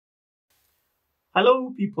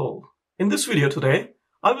Hello people! In this video today,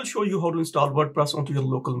 I will show you how to install WordPress onto your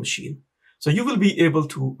local machine. So you will be able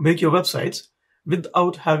to make your websites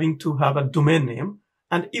without having to have a domain name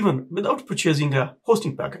and even without purchasing a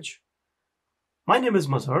hosting package. My name is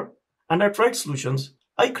Mazhar, and at RightSOlutions,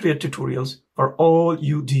 I create tutorials for all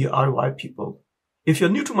you DIY people. If you're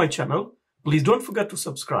new to my channel, please don't forget to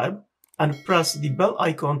subscribe and press the bell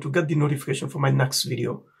icon to get the notification for my next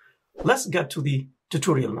video. Let's get to the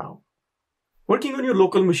tutorial now. Working on your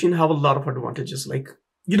local machine have a lot of advantages, like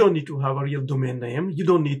you don't need to have a real domain name. You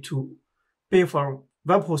don't need to pay for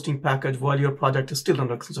web hosting package while your project is still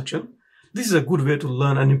under construction. This is a good way to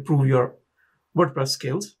learn and improve your WordPress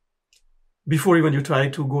skills before even you try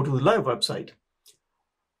to go to the live website.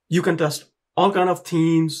 You can test all kinds of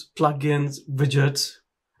themes, plugins, widgets,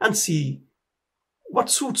 and see what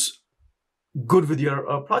suits good with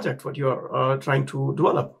your project, what you're trying to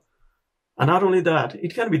develop. And not only that,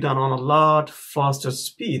 it can be done on a lot faster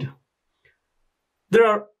speed. There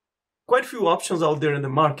are quite a few options out there in the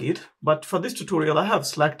market, but for this tutorial, I have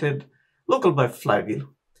selected Local by Flywheel.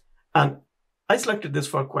 And I selected this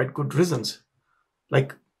for quite good reasons.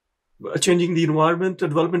 Like changing the environment, the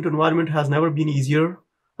development environment has never been easier.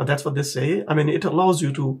 That's what they say. I mean, it allows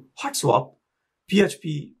you to hot swap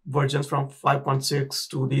PHP versions from 5.6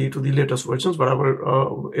 to the latest versions,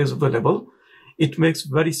 whatever is available. It makes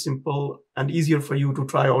very simple and easier for you to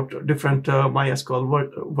try out different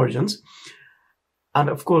MySQL versions. And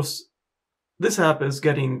of course, this app is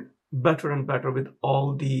getting better and better with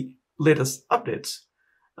all the latest updates.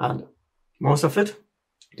 And most of it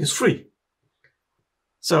is free.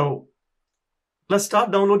 So let's start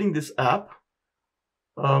downloading this app.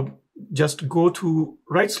 Just go to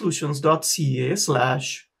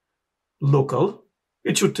rightsolutions.ca/local.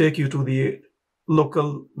 It should take you to the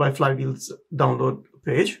Local by Flywheel's download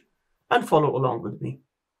page and follow along with me.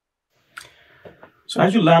 So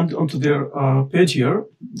as you land onto their page here,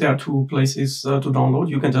 there are two places to download.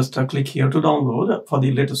 You can just click here to download for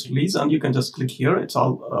the latest release, and you can just click here. It's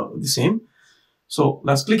all the same. So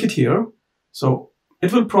let's click it here. So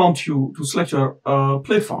it will prompt you to select your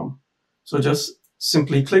platform. So just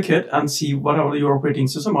simply click it and see whatever your operating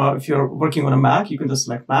system, or if you're working on a Mac, you can just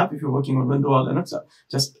select Mac. If you're working on Windows or Linux,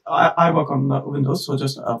 I work on Windows, so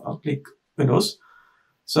just I'll click Windows.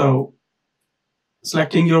 So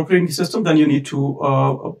selecting your operating system, then you need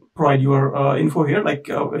to provide your info here, like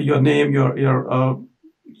your name, your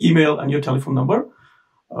email, and your telephone number.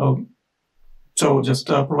 So just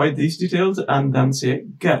provide these details and then say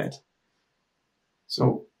get it.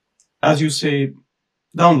 So as you say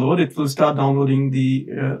download, it will start downloading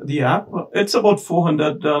the app. It's about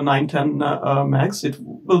 410 megs. It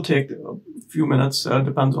will take a few minutes,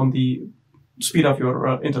 depends on the speed of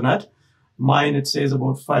your internet. Mine, it says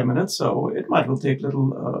about 5 minutes, so it might will take a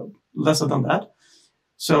little lesser than that.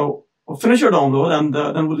 So finish your download, and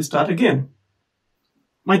then we'll start again.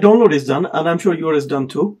 My download is done, and I'm sure yours is done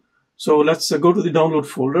too. So let's go to the download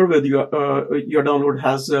folder where your download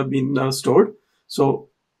has been stored. So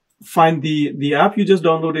find the app you just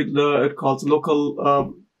downloaded. It calls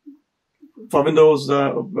Local for Windows.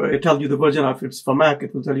 It tells you the version. If it's for Mac,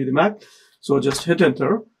 it will tell you the Mac. So just hit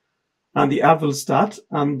enter, and the app will start.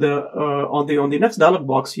 And on the next dialog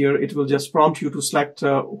box here, it will just prompt you to select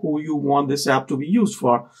who you want this app to be used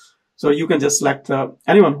for. So you can just select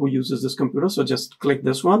anyone who uses this computer. So just click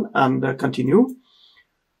this one and continue.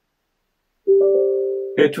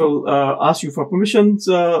 It will ask you for permissions.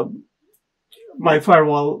 My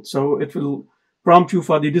firewall, so it will prompt you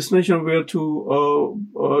for the destination where to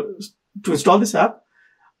install this app.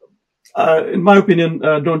 In my opinion,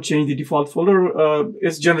 don't change the default folder.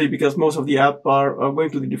 It's generally because most of the app are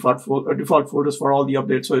going to the default folders for all the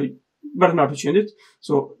updates, so better not to change it.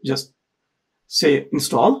 So just say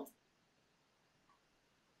install.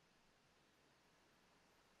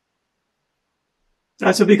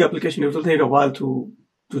 That's a big application. It will take a while to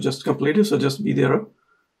just complete it, so just be there.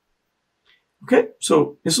 Okay,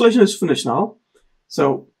 so installation is finished now.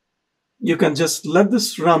 So you can just let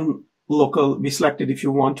this run local, be selected if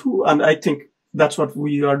you want to. And I think that's what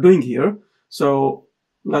we are doing here. So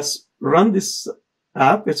let's run this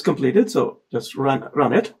app. It's completed. So just run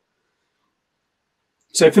it.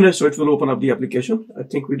 So I finished, so it will open up the application. I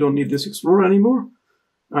think we don't need this Explorer anymore.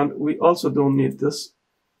 And we also don't need this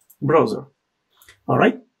browser. All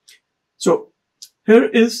right. So here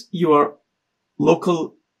is your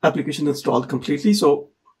local application installed completely. So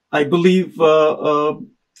I believe I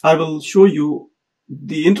will show you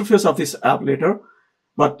the interface of this app later,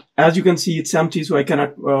 but as you can see, it's empty, so I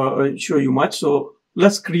cannot show you much. So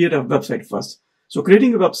let's create a website first. So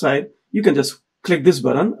creating a website, you can just click this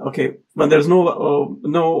button, okay, when there's no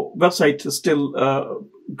website still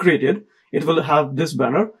created, it will have this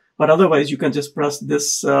banner. But otherwise, you can just press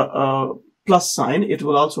this plus sign. It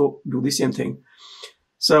will also do the same thing.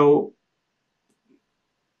 So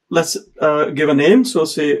let's give a name. So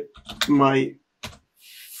say my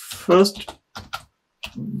first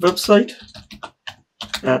website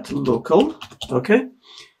at local. Okay.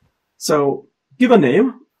 So give a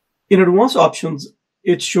name. In advanced options,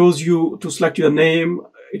 it shows you to select your name.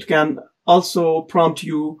 It can also prompt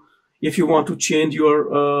you if you want to change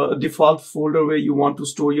your default folder where you want to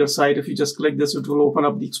store your site. If you just click this, it will open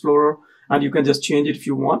up the Explorer and you can just change it if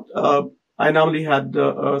you want. I normally had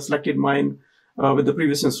selected mine with the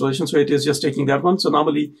previous installation, so it is just taking that one. So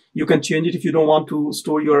normally you can change it if you don't want to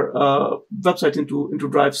store your website into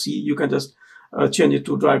Drive C. You can just change it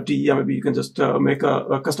to Drive D, or maybe you can just make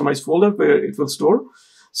a customized folder where it will store.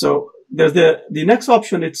 So there's the next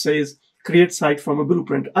option. It says create site from a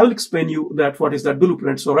blueprint. I will explain you that what is that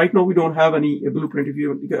blueprint. So right now we don't have any blueprint. If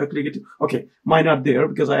you click it, okay, mine are there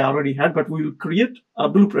because I already had, but we will create a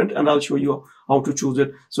blueprint and I'll show you how to choose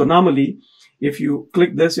it. So normally if you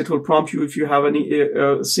click this, it will prompt you if you have any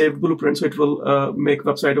saved blueprint. So it will make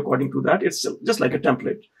website according to that. It's just like a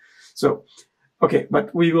template. So, okay,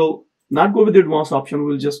 but we will not go with the advanced option.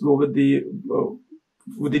 We'll just go with the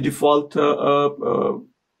default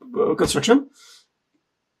construction.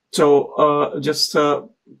 So just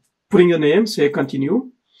putting your name, say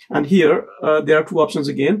continue. And here there are two options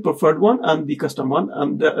again, preferred one and the custom one.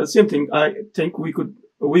 And the same thing, I think we will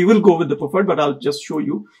go with the preferred, but I'll just show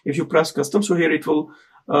you if you press custom. So here it will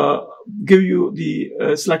give you the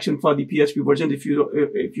selection for the PHP version. If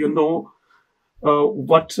you know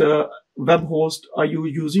what web host are you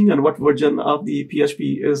using and what version of the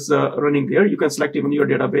PHP is running there, you can select even your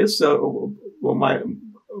database or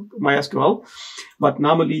MySQL. But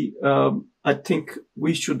normally, I think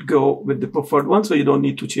we should go with the preferred one, so you don't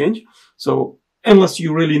need to change. So unless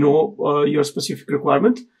you really know your specific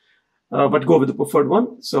requirement, but go with the preferred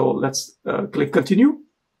one. So let's click continue.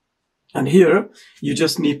 And here you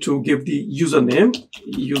just need to give the username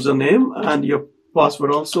and your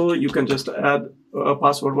password also. You can just add a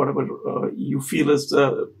password, whatever you feel is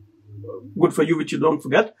good for you, which you don't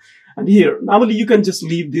forget. And here, normally you can just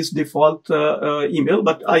leave this default email,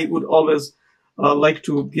 but I would always like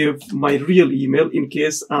to give my real email in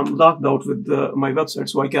case I'm logged out with my website,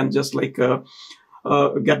 so I can just like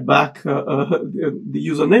get back the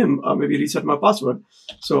username, maybe reset my password.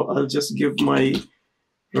 So I'll just give my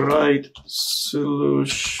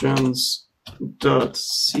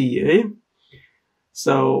RightSolutions.ca.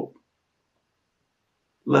 So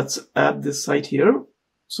let's add this site here.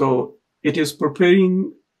 So it is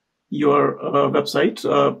preparing your website.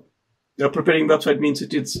 Preparing website means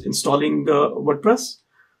it is installing WordPress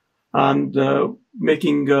and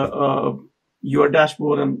making your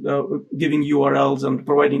dashboard and giving URLs and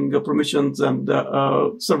providing permissions and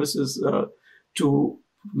services to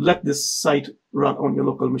let this site run on your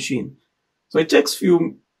local machine. So it takes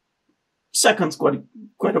few seconds,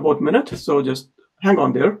 quite about a minute. So just hang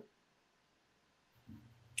on there.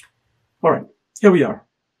 All right, here we are.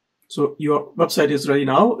 So your website is ready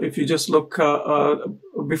now. If you just look,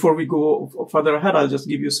 before we go further ahead, I'll just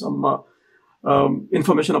give you some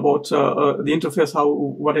information about the interface,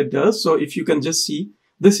 what it does. So if you can just see,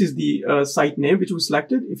 this is the site name which we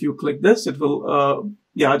selected. If you click this, it will,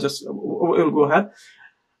 it will go ahead.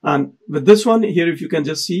 And with this one here, if you can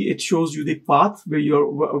just see, it shows you the path where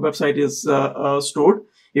your website is stored.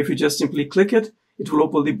 If you just simply click it, it will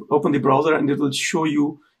open the browser and it will show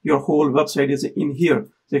you your whole website is in here.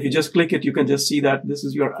 So if you just click it, you can just see that this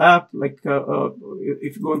is your app. Like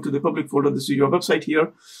if you go into the public folder, this is your website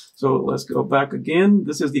here. So let's go back again.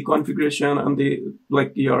 This is the configuration and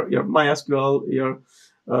your MySQL, your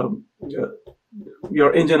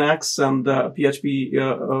Nginx and PHP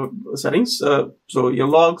settings. So your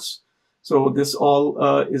logs. So this all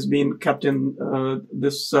is being kept in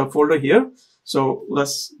this folder here. So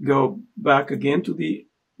let's go back again to the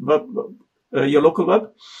web, your local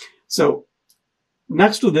web. So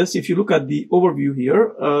next to this, if you look at the overview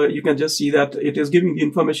here, you can just see that it is giving the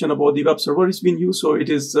information about the web server it's been used. So it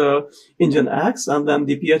is Nginx, and then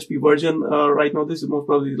the PHP version right now, this is most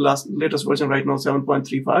probably the latest version right now,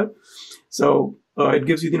 7.35. So it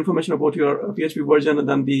gives you the information about your PHP version, and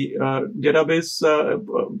then the database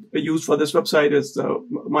used for this website is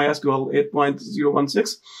MySQL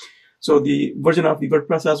 8.016. So the version of the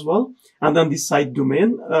WordPress as well, and then the site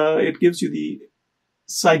domain. It gives you the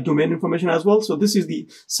site domain information as well. So this is the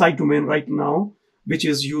site domain right now, which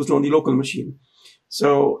is used on the local machine.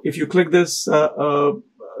 So if you click this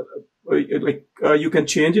you can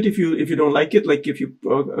change it if you don't like it. Like if you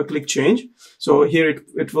click change, so here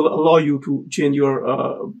it will allow you to change your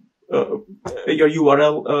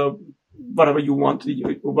URL, whatever you want,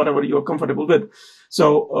 whatever you're comfortable with.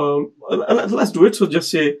 So let's do it. So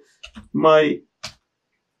just say my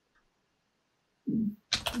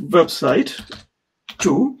website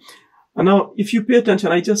 2. And now if you pay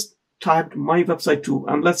attention, I just typed my website 2,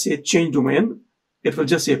 and let's say change domain. It will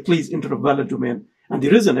just say please enter a valid domain. And the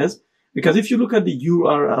reason is because if you look at the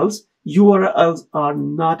URLs are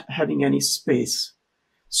not having any space.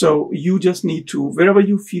 So you just need to, wherever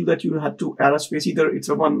you feel that you had to add a space, either it's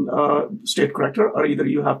a one state corrector, or either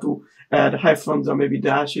you have to add hyphens or maybe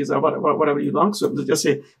dashes or whatever you want. So just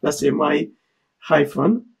say, let's say my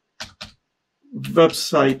hyphen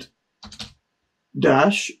website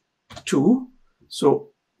 -2.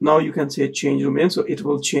 So now you can say change domain. So it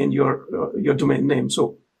will change your domain name.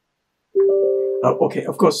 So okay,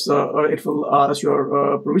 of course, it will ask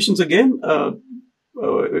your permissions again.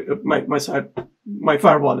 My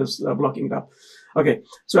firewall is blocking it up. Okay,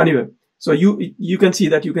 so anyway, so you can see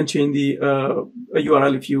that you can change the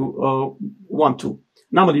URL if you want to.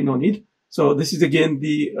 Normally, no need. So this is again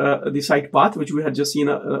the site path which we had just seen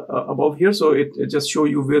above here. So it just show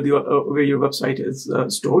you where your website is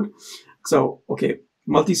stored. So okay,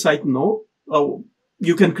 multi-site, no.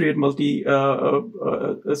 You can create multi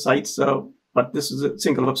sites, but this is a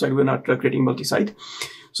single website. We're not creating multi-site.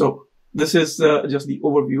 So this is just the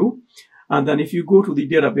overview. And then if you go to the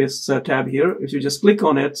database tab here, if you just click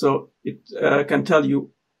on it, so it can tell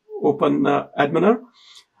you open adminer.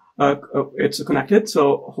 It's connected.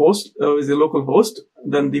 So host is the local host.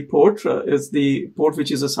 Then the port is the port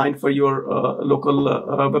which is assigned for your local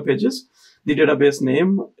web pages. The database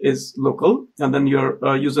name is local. And then your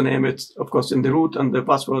username, it's of course in the root, and the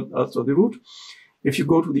password also the root. If you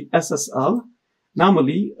go to the SSL,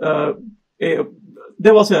 normally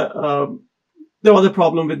there was a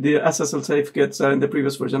problem with the SSL certificates in the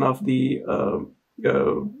previous version of the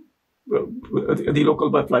local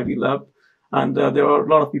by Flywheel app, and there are a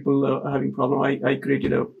lot of people having problem. I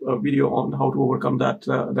created a video on how to overcome that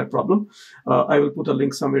problem. I will put a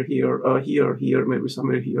link somewhere here, here, maybe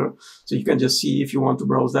somewhere here, so you can just see if you want to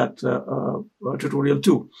browse that tutorial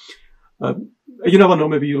too. You never know,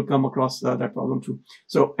 maybe you'll come across that problem too.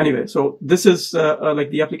 So anyway, so this is like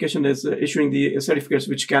the application is issuing the certificates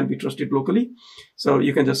which can be trusted locally. So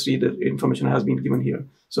you can just see the information has been given here.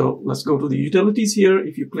 So let's go to the utilities here.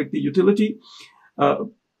 If you click the utility,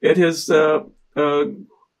 it is, you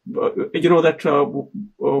know that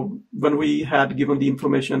when we had given the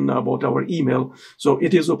information about our email, so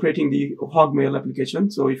it is operating the Hogmail application.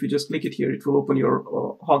 So if you just click it here, it will open your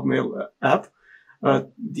Hogmail app.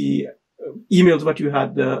 The emails what you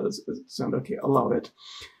had sent, okay, allow it.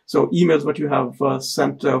 So emails what you have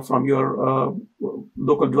sent from your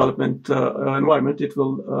local development environment, it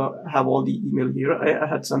will have all the email here. I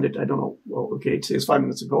had sent it, I don't know, okay, it says 5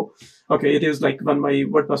 minutes ago. Okay, it is like when my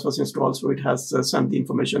WordPress was installed, so it has sent the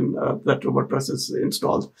information that WordPress is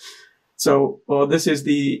installed. So this is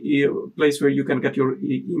the place where you can get your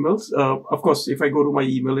emails. Of course, if I go to my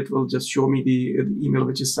email, it will just show me the email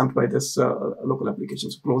which is sent by this local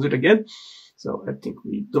application. So close it again. So I think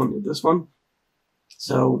we don't need this one.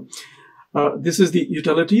 So this is the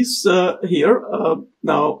utilities here.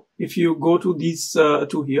 Now, if you go to these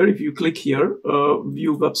two here, if you click here,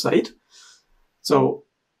 view website. So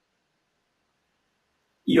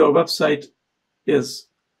your website is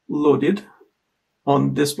loaded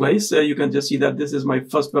on this place. You can just see that this is my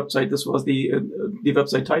first website. This was the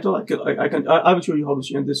website title. I will show you how to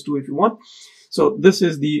change this too if you want. So this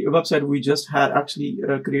is the website we just had actually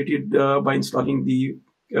created by installing the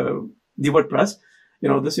WordPress. You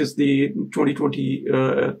know, this is the 2020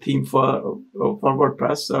 theme for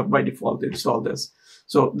WordPress. By default, install this.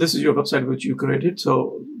 So this is your website which you created.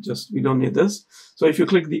 So just, we don't need this. So if you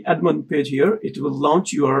click the admin page here, it will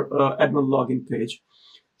launch your admin login page.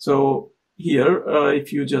 So here,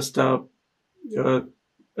 if you just your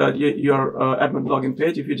admin login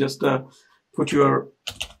page, if you just put your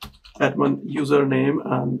admin username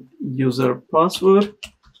and user password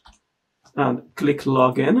and click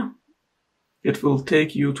login, it will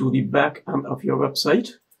take you to the back end of your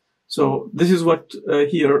website. So this is what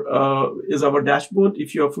here is our dashboard.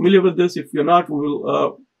 If you are familiar with this, if you're not, we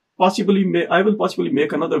will I will possibly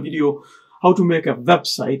make another video how to make a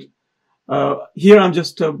website. Here I'm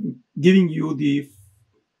just giving you the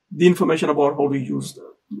information about how to use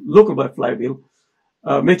local by Flywheel.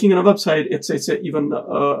 Making a website, it's even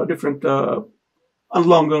a different and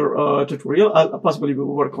longer tutorial. I'll possibly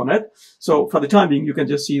will work on it. So for the time being, you can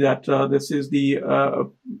just see that this is the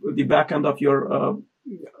back end of your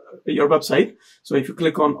your website. So if you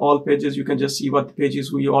click on all pages, you can just see what the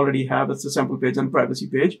pages we already have. It's the sample page and privacy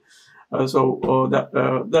page.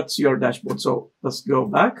 That's your dashboard. So let's go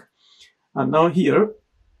back. And now here,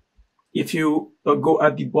 if you go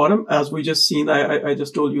at the bottom, as we just seen, I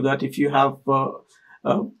just told you that if you have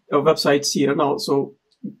websites here now, so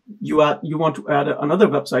you want to add another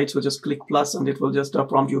website, so just click plus and it will just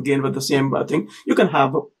prompt you again with the same thing. You can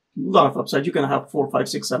have a lot of websites. You can have 4, 5,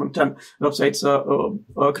 6, 7, 10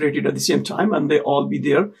 websites created at the same time, and they all be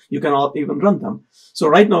there. You can all even run them. So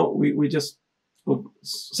right now we just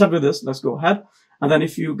set with this. Let's go ahead. And then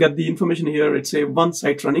if you get the information here, it's a one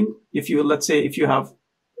site running. If you, let's say if you have,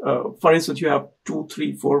 for instance, you have 2,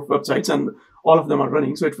 3, 4 websites and all of them are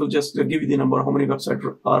running. So it will just give you the number, how many websites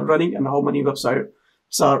are running and how many websites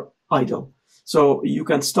are idle. So you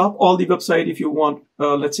can stop all the website if you want.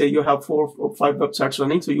 Let's say you have 4 or 5 websites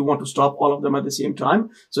running. So you want to stop all of them at the same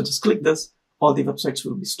time. So just click this, all the websites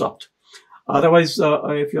will be stopped. Otherwise,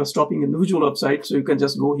 if you're stopping individual websites, so you can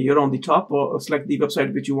just go here on the top or select the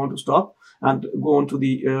website which you want to stop and go onto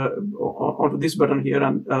the onto this button here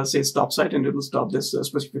and say stop site, and it will stop this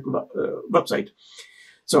specific website.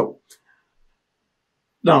 So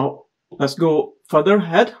now let's go further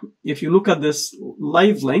ahead. If you look at this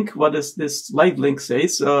live link, what does this live link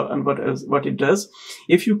says and what it does?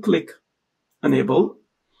 If you click enable,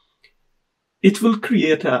 it will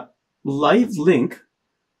create a live link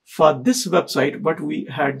for this website, what we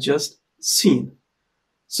had just seen.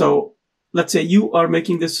 So let's say you are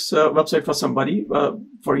making this website for somebody,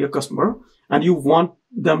 for your customer, and you want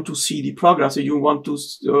them to see the progress. So you want to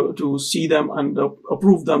see them and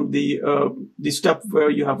approve them the step where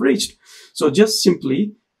you have reached. So just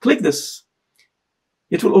simply click this.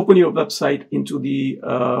 It will open your website into the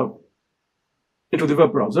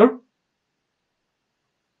web browser.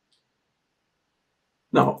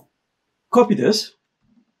 Now copy this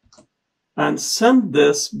and send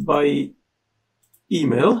this by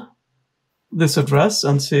email, this address,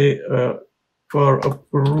 and say for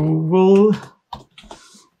approval,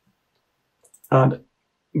 and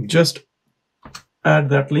just add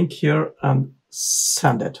that link here and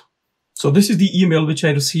send it. So this is the email which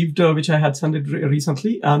I received, which I had sent it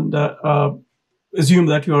recently, and assume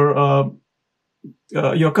that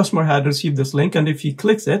your customer had received this link, and if he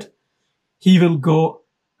clicks it, he will go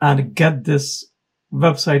and get this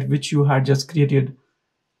website which you had just created,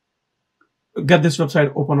 get this website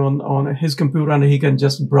open on his computer, and he can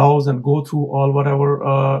just browse and go through all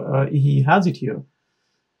whatever he has it here.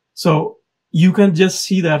 So you can just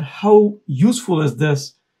see that how useful is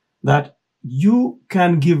this, that you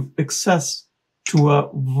can give access to a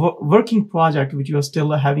working project which you are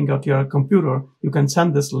still having at your computer. You can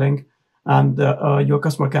send this link, and your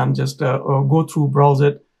customer can just go through, browse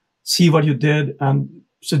it, see what you did, and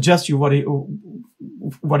suggest you what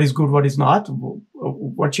is good, what is not,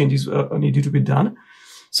 what changes needed to be done.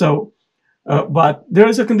 So, but there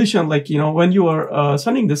is a condition, like, when you are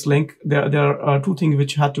sending this link, there are 2 things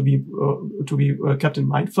which have to be kept in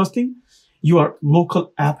mind. First thing, your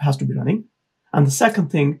local app has to be running. And the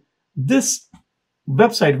second thing, this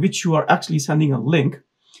website which you are actually sending a link,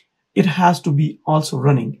 it has to be also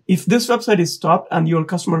running. If this website is stopped and your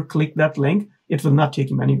customer click that link, it will not take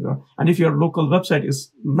him anywhere. And if your local website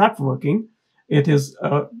is not working, it is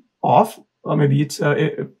off, or maybe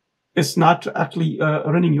it's not actually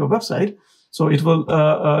running your website, so it will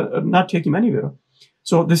not take him anywhere.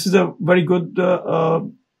 So this is a very good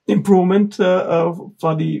improvement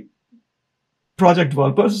for the project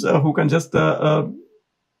developers who can just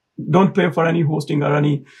don't pay for any hosting or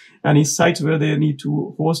any sites where they need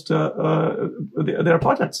to host their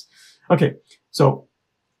projects. Okay, so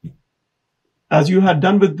as you had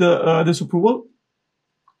done with this approval,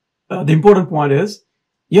 the important point is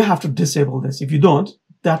you have to disable this. If you don't,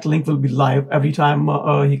 that link will be live every time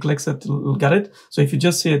he clicks it, will get it. So if you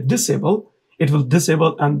just say disable, it will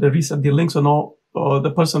disable and reset the link. So now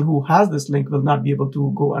the person who has this link will not be able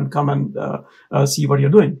to go and come and see what you're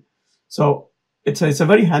doing. So it's a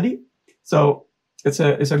very handy. So it's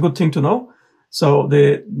a good thing to know. So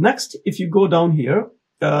the next, if you go down here,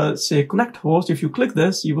 say connect host, if you click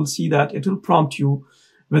this, you will see that it will prompt you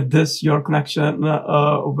with this, your connection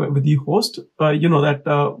with the host. You know that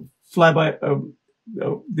the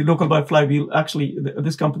local by Flywheel, actually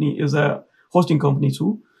this company is a hosting company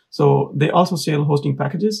too. So they also sell hosting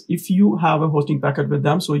packages. If you have a hosting package with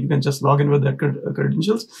them, so you can just log in with their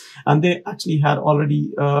credentials. And they actually had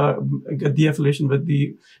already get the affiliation with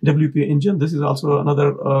the WP engine. This is also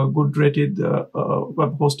another good rated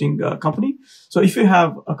web hosting company. So if you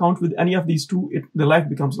have account with any of these two, the life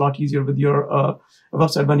becomes a lot easier with your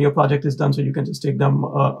website when your project is done. So you can just take them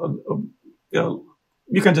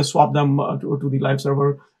you can just swap them to the live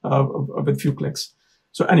server with few clicks.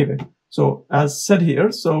 So anyway, so as said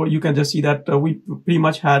here, so you can just see that we pretty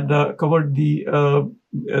much had covered the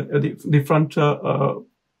front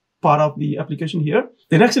part of the application here.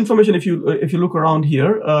 The next information, if you look around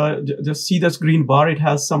here, just see this green bar. It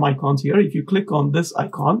has some icons here. If you click on this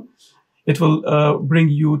icon, it will bring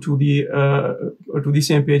you to the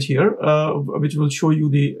same page here, which will show you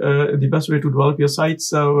the best way to develop your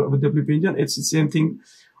sites with WP Engine. It's the same thing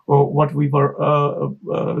what we were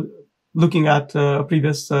looking at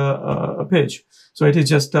previous page. So it is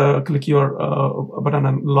just click your button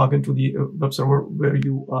and log into the web server where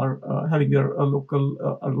you are having your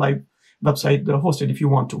local live website hosted if you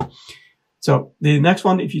want to. So the next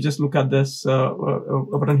one, if you just look at this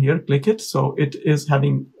button here, click it. So it is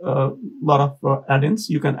having a lot of add-ins.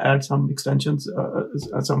 You can add some extensions,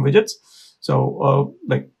 some widgets. So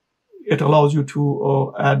like it allows you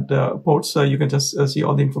to add ports. You can just see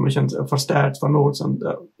all the information for stats, for notes, and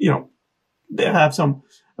they have some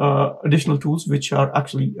additional tools which are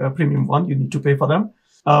actually premium one. You need to pay for them.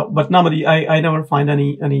 But normally I never find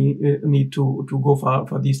any need to go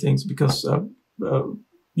for these things, because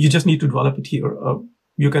you just need to develop it here.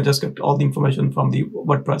 You can just get all the information from the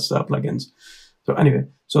WordPress plugins. So anyway,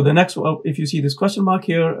 so the next, if you see this question mark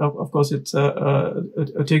here, of course, it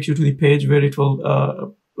takes you to the page where it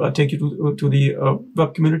will take you to the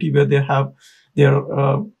web community where they have their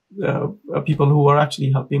people who are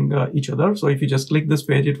actually helping each other. So if you just click this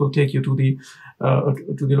page, it will take you to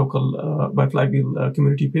the local by Flywheel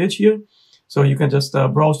community page here. So you can just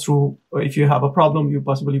browse through. If you have a problem, you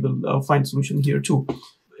possibly will find solution here too.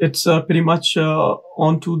 It's pretty much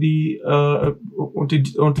onto the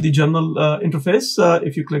general interface.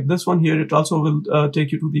 If you click this one here, it also will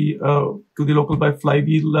take you to the local by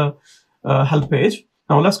Flywheel help page.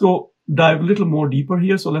 Now let's go dive a little more deeper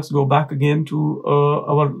here. So let's go back again to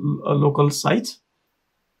our local site.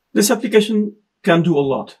 This application can do a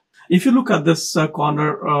lot. If you look at this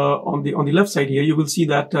corner on the left side here, you will see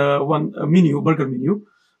that one menu, burger menu.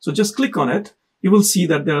 So just click on it. You will see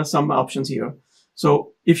that there are some options here.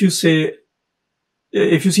 So if you see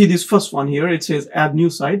this first one here, it says add new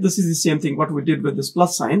site. This is the same thing what we did with this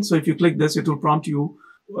plus sign. So if you click this, it will prompt you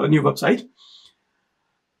a new website.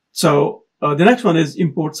 So the next one is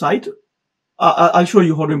import site. I'll show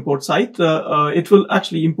you how to import site. It will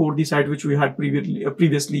actually import the site which we had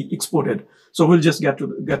previously exported. So we'll just get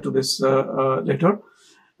to this later.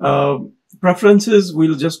 Preferences,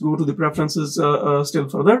 we'll just go to the preferences still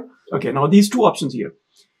further. Okay, now these two options here.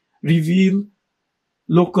 Reveal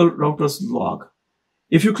local routers log.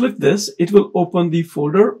 If you click this, it will open the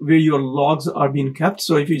folder where your logs are being kept.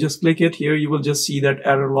 So if you just click it here, you will just see that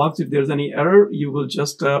error logs. If there's any error, you will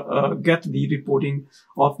just get the reporting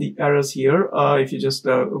of the errors here. If you just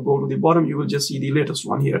go to the bottom, you will just see the latest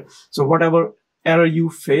one here. So whatever error you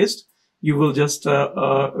faced, you will just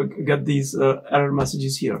get these error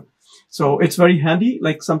messages here. So it's very handy.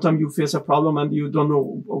 Like sometimes you face a problem and you don't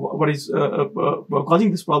know what is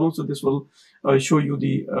causing this problem. So this will show you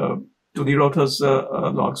the to the routers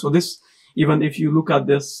log. So this, even if you look at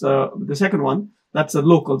this, the second one, that's a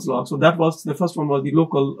locals log. So that was, the first one was the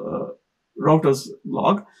local routers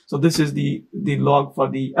log. So this is the log for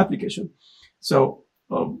the application. So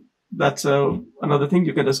that's another thing.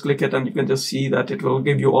 You can just click it and you can just see that it will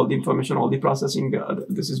give you all the information, all the processing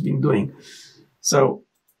this is being doing. So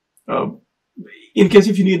in case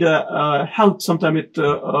if you need help, sometimes it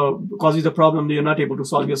causes a problem that you're not able to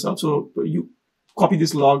solve yourself. So you copy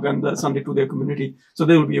this log and send it to their community. So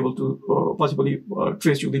they will be able to possibly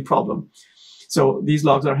trace you the problem. So these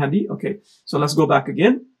logs are handy. Okay. So let's go back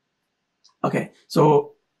again. Okay.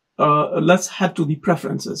 So let's head to the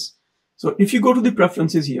preferences. So if you go to the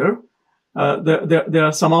preferences here, there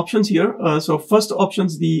are some options here. So first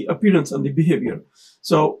options, the appearance and the behavior.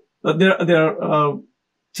 So there are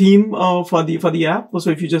theme for the app. So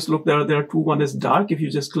if you just look there are two. One is dark. If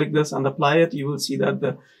you just click this and apply it, you will see that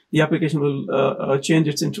the application will change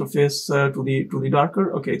its interface to the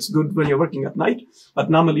darker. Okay, it's good when you're working at night, but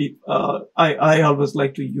normally I always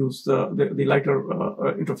like to use the lighter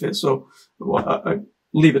interface. So I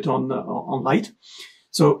leave it on light.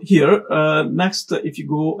 So here next, if you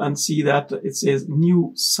go and see that it says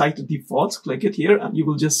new site defaults, click it here, and you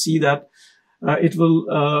will just see that it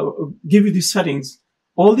will give you the settings.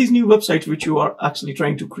 All these new websites which you are actually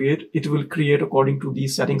trying to create, it will create according to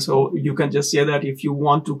these settings. So you can just say that if you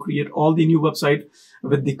want to create all the new website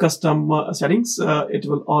with the custom settings, it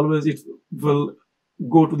will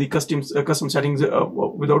go to the custom settings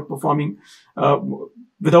without performing,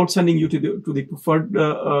 without sending you to the preferred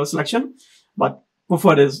selection. But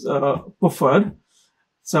preferred is preferred.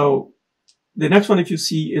 So the next one, if you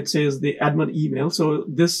see, it says the admin email. So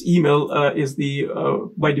this email is the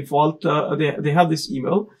by default they have this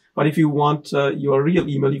email. But if you want your real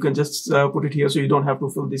email, you can just put it here, so you don't have to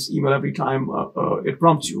fill this email every time it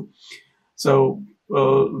prompts you. So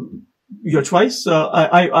your choice.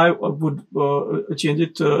 I would change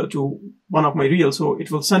it to one of my real, so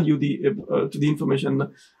it will send you the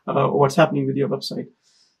information what's happening with your website.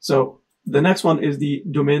 So the next one is the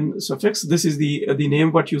domain suffix. This is the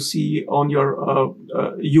name what you see on your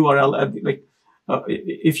URL at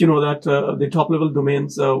if you know that the top level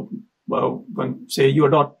domains when say your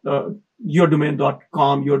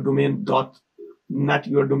domain.com, your domain.net,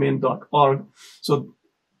 your domain.org. So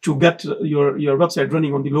to get your website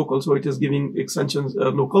running on the local, so it is giving extensions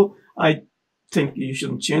local. I think you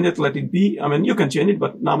shouldn't change it. Let it be. I mean, you can change it,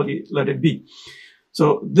 but normally let it be.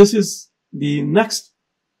 So this is the next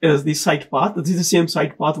is the site path. This is the same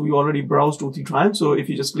site path we already browsed 2-3 times. So if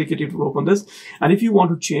you just click it, it will open this. And if you want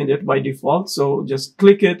to change it by default, so just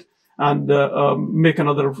click it and make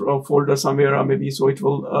another folder somewhere, or maybe so it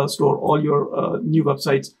will store all your new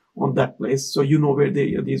websites on that place, so you know where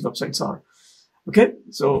these websites are. Okay,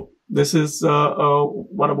 so this is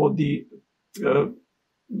what about the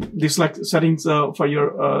select settings for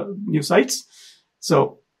your new sites.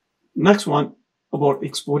 So next one about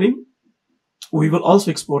exporting. We will also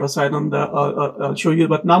export a site on the, I'll show you,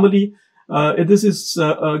 but normally this is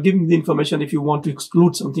giving the information if you want to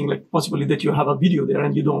exclude something, like possibly that you have a video there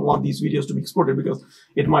and you don't want these videos to be exported because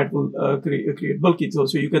it might will create bulky. So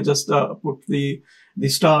you can just put the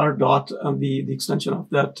star dot and the extension of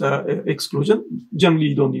that exclusion. Generally,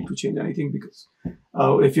 you don't need to change anything because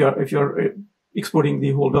if you're exporting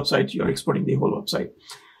the whole website, you're exporting the whole website.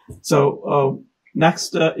 So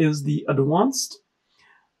next is the advanced.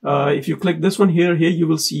 If you click this one here you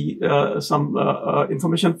will see some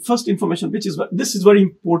information. First information, this is very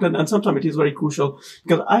important, and sometimes it is very crucial,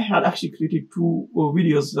 because I had actually created 2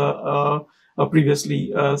 videos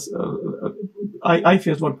previously. I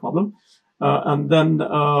faced one problem, and then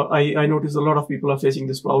I noticed a lot of people are facing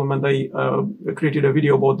this problem, and I created a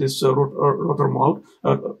video about this router mode.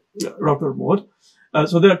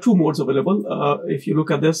 So there are 2 modes available. If you look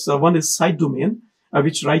at this, one is site domain,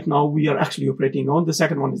 which right now we are actually operating on. The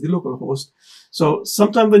second one is the local host. So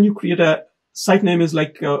sometimes when you create a site name is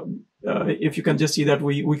like, if you can just see that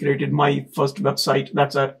we created my first website,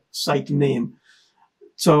 that's a site name.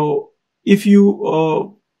 So if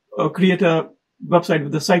you create a website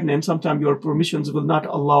with the site name, sometimes your permissions will not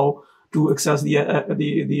allow to access the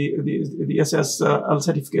SSL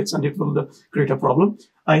certificates, and it will create a problem.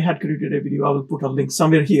 I had created a video. I will put a link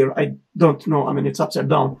somewhere here. I don't know. I mean, it's upside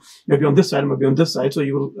down. Maybe on this side, maybe on this side. So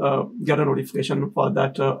you will get a notification for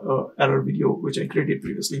that error video, which I created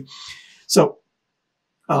previously. So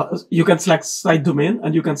you can select site domain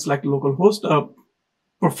and you can select localhost,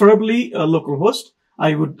 preferably localhost.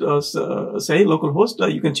 I would say localhost.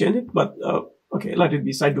 You can change it, but okay, let it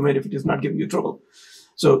be site domain if it is not giving you trouble.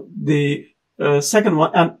 So the second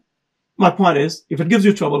one, and my point is, if it gives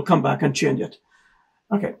you trouble, come back and change it.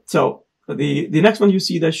 Okay, so the next one, you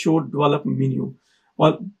see the show develop menu.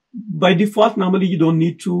 Well, by default, normally you don't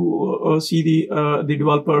need to see the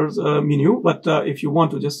developers menu, but if you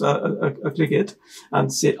want to, just click it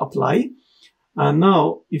and say apply. And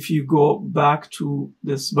now, if you go back to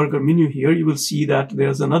this burger menu here, you will see that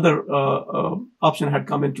there's another option had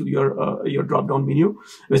come into your drop-down menu,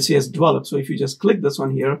 which says develop. So if you just click this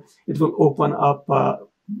one here, it will open up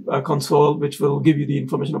a console, which will give you the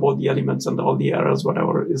information about the elements and all the errors,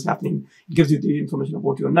 whatever is happening. It gives you the information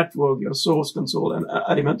about your network, your source console, and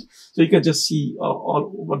element. So you can just see all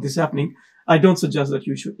what is happening. I don't suggest that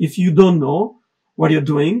you should. If you don't know what you're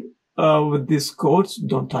doing with this code,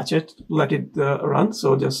 don't touch it. Let it run.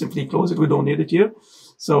 So just simply close it. We don't need it here.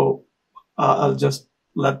 So I'll just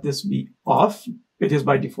let this be off. It is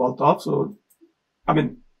by default off. So I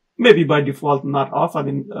mean, maybe by default not off. I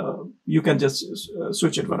mean, you can just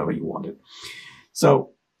switch it whenever you want it.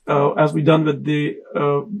 So as we're done with the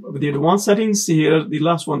advanced settings here, the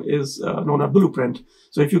last one is known as blueprint.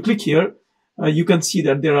 So if you click here, you can see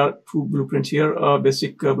that there are 2 blueprints here,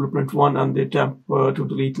 basic blueprint 1 and the temp to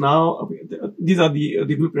delete now. These are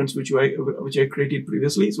the blueprints which I created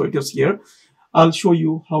previously. So it is here. I'll show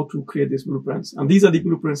you how to create these blueprints. And these are the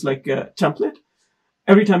blueprints like a template.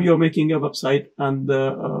 Every time you're making a website and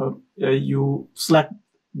you select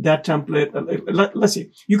that template, let's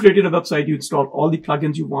say you created a website, you installed all the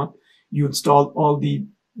plugins you want, you installed all the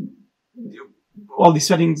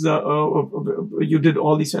settings, you did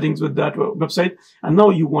all the settings with that website, and now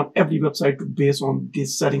you want every website to base on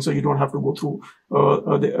this setting, so you don't have to go through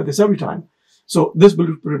this every time. So this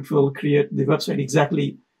blueprint will create the website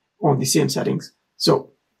exactly on the same settings.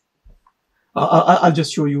 So I'll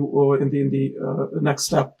just show you in the next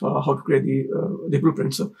step how to create the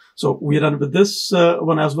blueprint. So we are done with this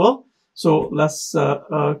one as well. So let's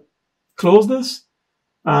close this,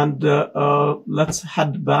 and let's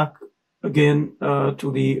head back again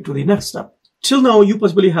to the next step. Till now, you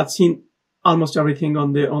possibly have seen almost everything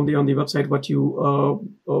on the website what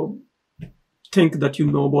you think that you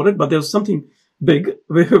know about it, but there's something big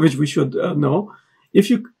which we should know. If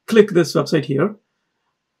you click this website here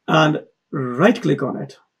and right click on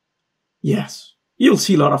it, yes, you'll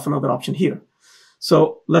see a lot of another option here.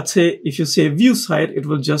 So let's say if you say view site, it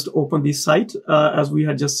will just open the site as we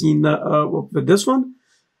had just seen with this one.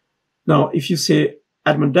 Now, if you say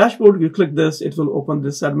admin dashboard, you click this, it will open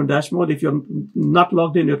this admin dashboard. If you're not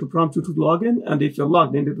logged in, it will prompt you to log in. And if you're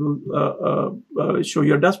logged in, it will show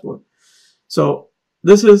your dashboard. So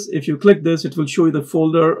this is, if you click this, it will show you the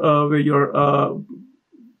folder where your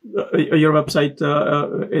website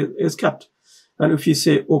is kept. And if you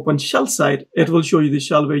say open shell site, it will show you the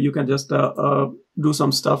shell where you can just do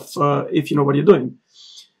some stuff if you know what you're doing.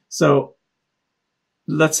 So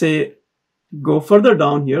let's say go further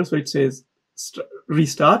down here. So it says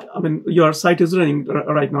restart. I mean, your site is running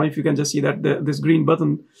right now. If you can just see that this green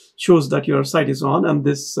button shows that your site is on, and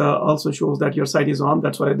this also shows that your site is on.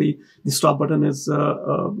 That's why the stop button is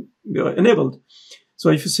enabled. So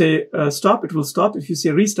if you say stop, it will stop. If you say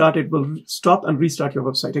restart, it will stop and restart your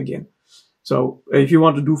website again. So if you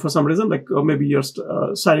want to do for some reason, like maybe your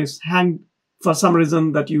site is hanged for some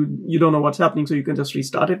reason that you don't know what's happening, so you can just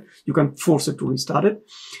restart it. You can force it to restart it.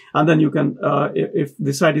 And then you can, if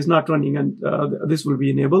the site is not running, and this will be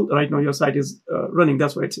enabled. Right now your site is running.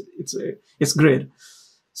 That's why it's great.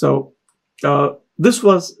 So this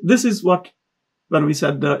is what, when we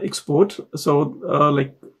said export. So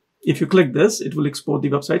like if you click this, it will export the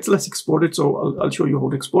website. So let's export it. So I'll show you how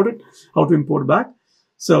to export it, how to import back.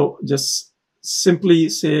 So just simply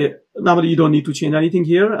say, normally you don't need to change anything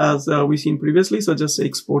here as we've seen previously. So just say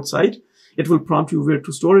export site. It will prompt you where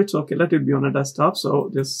to store it. So okay, let it be on a desktop.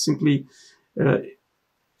 So just simply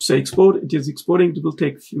say export. It is exporting. It will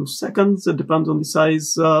take a few seconds. It depends on the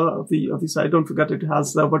size of the site. Don't forget it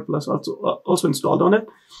has WordPress also installed on it.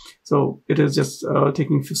 So it is just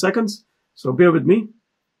taking a few seconds. So bear with me.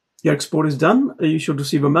 Your export is done. You should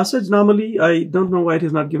receive a message. Normally, I don't know why it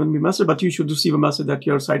is not giving me a message, but you should receive a message that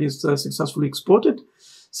your site is successfully exported.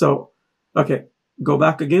 So, okay, go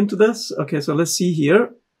back again to this. Okay, so let's see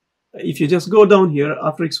here. If you just go down here,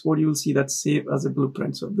 after export, you will see that save as a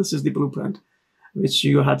blueprint. So this is the blueprint, which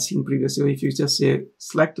you had seen previously. If you just say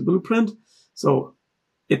select the blueprint, so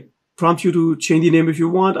it prompts you to change the name if you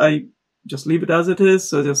want. I just leave it as it is.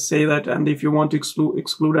 So just say that. And if you want to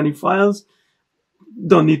exclude any files,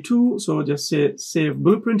 don't need to. So just say save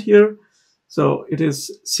blueprint here. So it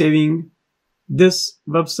is saving this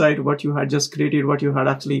website, what you had just created, what you had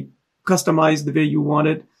actually customized the way you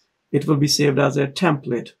wanted. It will be saved as a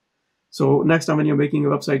template. So next time when you're making a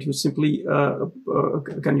website, you simply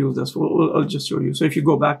can use this. I'll just show you. So if you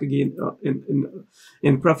go back again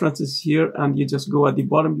in preferences here, and you just go at the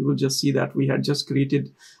bottom, you will just see that we had just created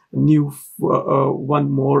a new one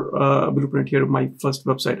more blueprint here, my first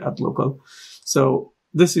website at local. So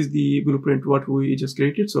this is the blueprint what we just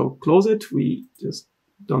created. So close it. We just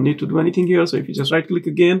don't need to do anything here. So if you just right click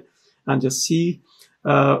again and just see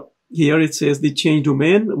here, it says the change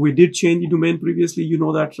domain. We did change the domain previously. You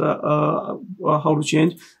know that how to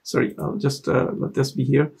change. Sorry, I'll just let this be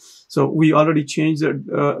here. So we already changed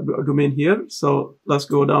the domain here. So let's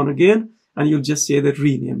go down again, and you'll just say that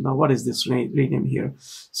rename. Now, what is this rename here?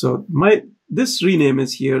 So this rename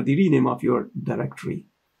is here, the rename of your directory.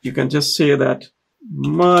 You can just say that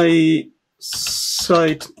my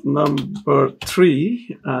site number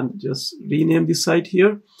 3 and just rename the site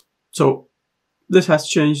here. So this has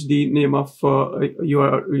changed the name of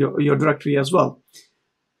your directory as well.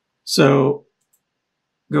 So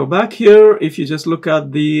go back here. If you just look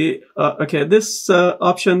at the, okay, this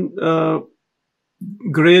option,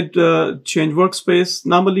 grade change workspace.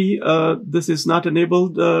 Normally, this is not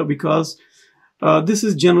enabled because this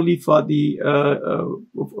is generally for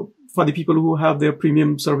the people who have their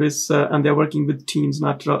premium service and they're working with teams,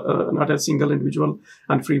 not a single individual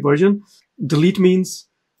and free version. Delete means,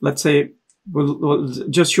 let's say, we'll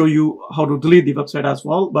just show you how to delete the website as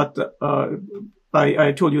well. But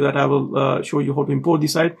I told you that I will show you how to import the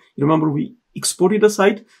site. You remember we exported a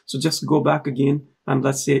site, so just go back again and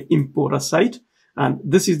let's say import a site. And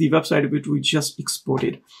this is the website which we just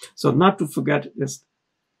exported. So not to forget, just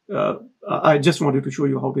I just wanted to show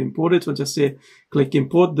you how to import it. So just say, click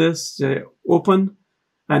import this, say open,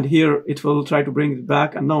 And here it will try to bring it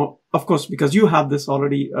back. And now, of course, because you have this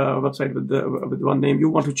already website with one name, you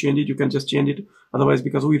want to change it, you can just change it. Otherwise,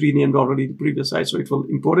 because we renamed already the previous site, so it will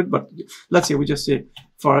import it. But let's say we just say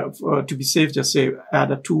to be safe, just say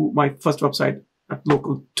add a to my first website at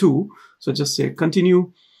local 2. So just say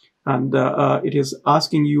continue, and it is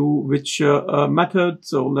asking you which method.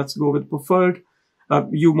 So let's go with preferred.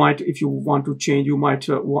 You might, if you want to change, you might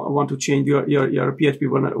want to change your PHP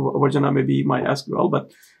version or maybe MySQL,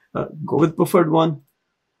 but go with preferred one.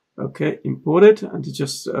 Okay, import it, and it's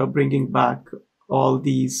just bringing back all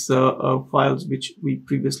these files which we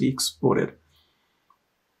previously exported.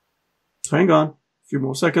 So hang on, a few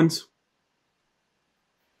more seconds.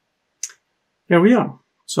 Here we are.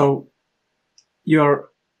 So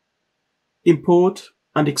your import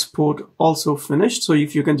and export also finished. So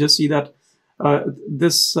if you can just see that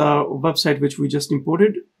this website which we just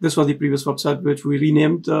imported, this was the previous website which we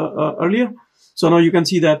renamed earlier. So now you can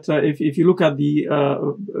see that if you look at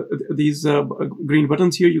these green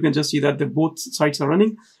buttons here, you can just see that both sites are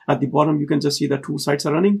running. At the bottom, you can just see that 2 sites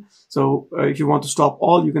are running. So if you want to stop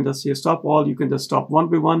all, you can just say stop all. You can just stop one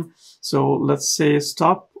by one. So let's say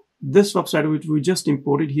stop this website which we just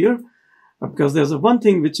imported here, because there's one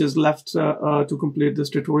thing which is left to complete this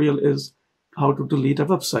tutorial is how to delete a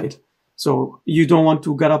website. So you don't want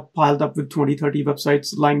to get piled up with 20, 30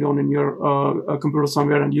 websites lying down in your computer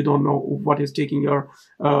somewhere, and you don't know what is taking your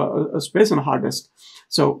space on a hard disk.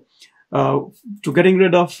 So to getting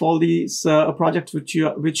rid of all these projects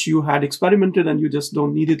which you had experimented and you just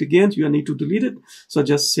don't need it again, you need to delete it. So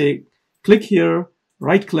just say click here,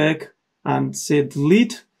 right click, and say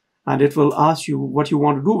delete, and it will ask you what you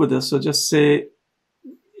want to do with this. So just say,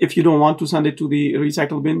 if you don't want to send it to the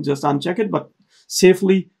recycle bin, just uncheck it, but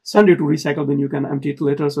safely send it to recycle bin. You can empty it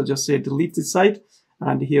later. So just say delete this site,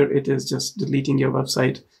 and here it is just deleting your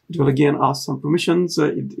website. It will again ask some permissions.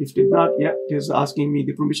 If it did not, yeah, it is asking me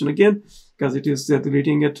the permission again because it is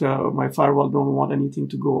deleting it. My firewall don't want anything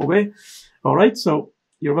to go away. All right, so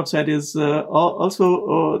your website is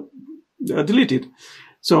also deleted.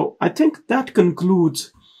 So I think that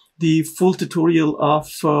concludes the full tutorial of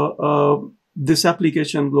this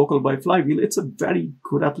application, Local by Flywheel. It's a very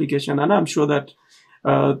good application, and I'm sure that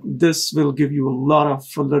this will give you a lot of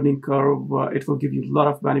learning curve. It will give you a lot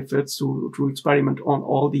of benefits to experiment on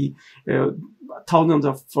all the thousands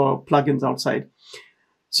of plugins outside.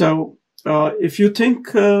 So if you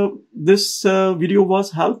think this video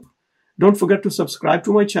was help, don't forget to subscribe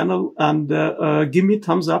to my channel and give me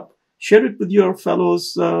thumbs up. Share it with your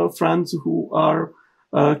fellows, friends who are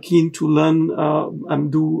keen to learn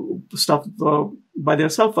and do stuff by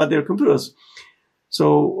themselves, by their computers.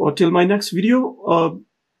 So till my next video,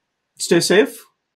 stay safe.